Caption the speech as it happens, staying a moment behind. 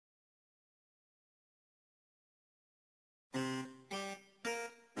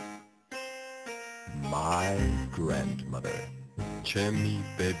My grandmother. ჩემი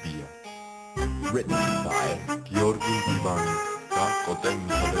ბებია. Written by კოტე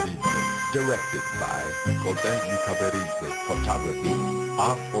მიქაბერიძე. Directed by კოტე მიქაბერიძე. Photography.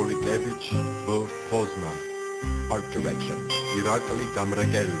 პოლიკევიჩ ბ. Art direction. ირაკლი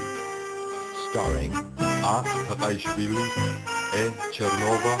გამრეკელი. Starring თაყაიშვილი,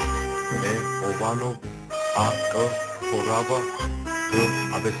 ჩერნოვა, ოვანო, ხორავა,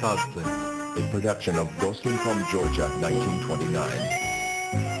 აბესაძე. A production of Gosling from Georgia, 1929.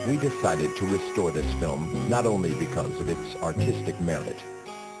 We decided to restore this film not only because of its artistic merit.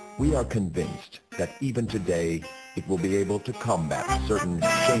 We are convinced that even today it will be able to combat certain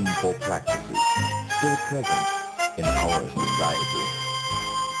shameful practices still present in our society.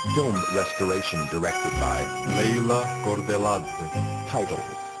 Film restoration directed by Leila Gordeladze. Title.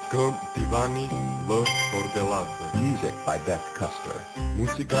 Divani L. Gordeladze. Music by Beth Custer.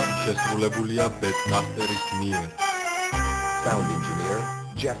 მუსიკა შესრულებულია ბეთ კასტერის მიერ. Sound engineer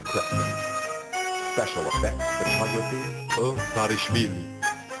Jeff Preston. Special effects photography Sarishvili.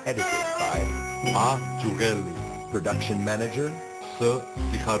 edited by Jugeli. Production manager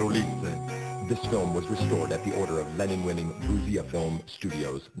Sikharulidze. This film was restored at the order of Lenin-winning Buzia Film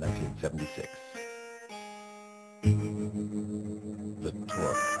Studios, 1976. The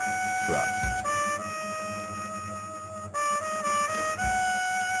Torque Trust.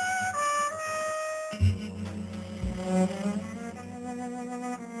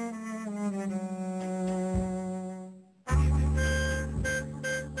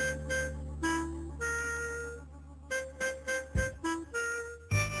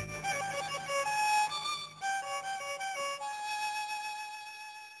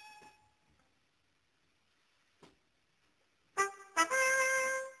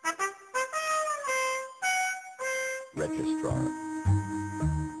 Registrar.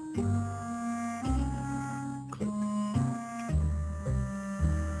 Clerk.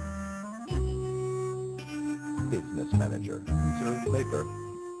 Business manager. Reserve labor.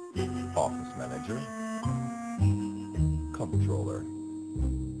 Office manager. Comptroller.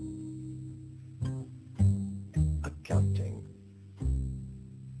 Accounting.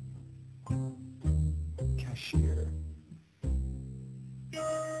 Cashier.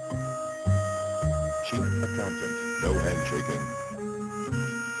 Chief accountant. No handshaking.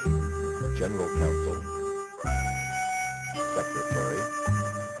 General counsel. Secretary.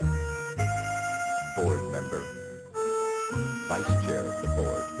 Board member. Vice chair of the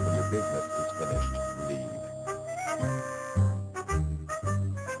board. When your business is finished, leave.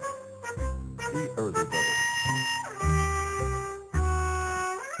 The early bird.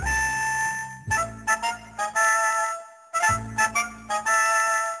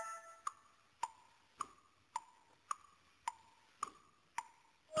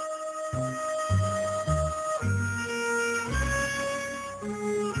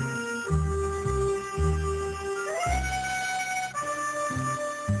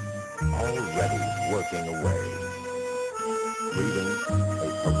 Already working away. Reading a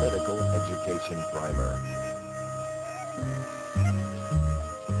political education primer.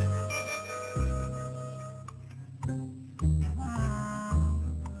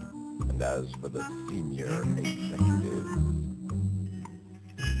 And as for the senior executive,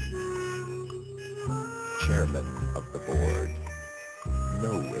 chairman of the board,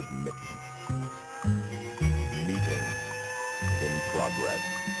 no admittance. Meeting in progress.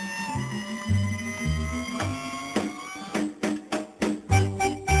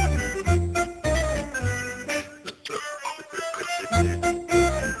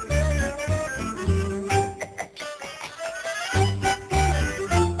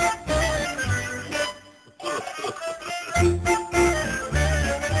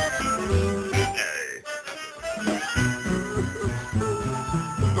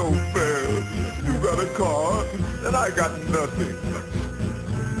 No fair. You got a car, and I got nothing.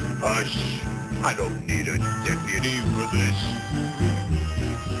 Hush! I don't need a deputy for this.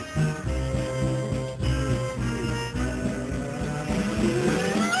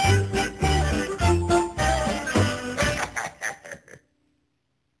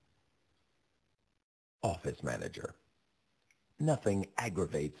 Office manager. Nothing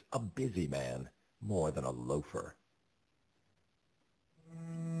aggravates a busy man more than a loafer.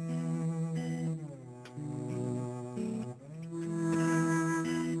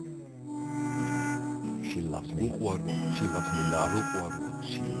 She loves me. She loves me not.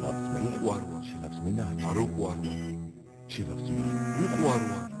 She loves me. She loves me not.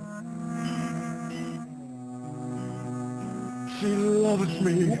 She loves me. She loves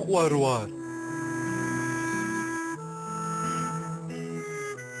me.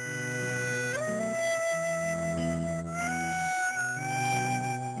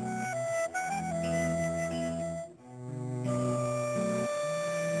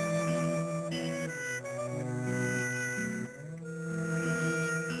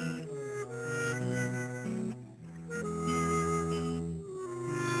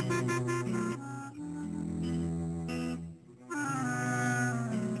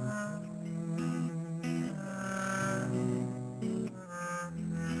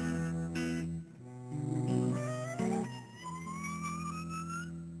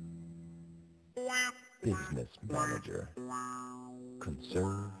 Business manager.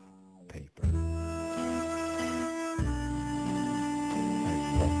 Conserve paper.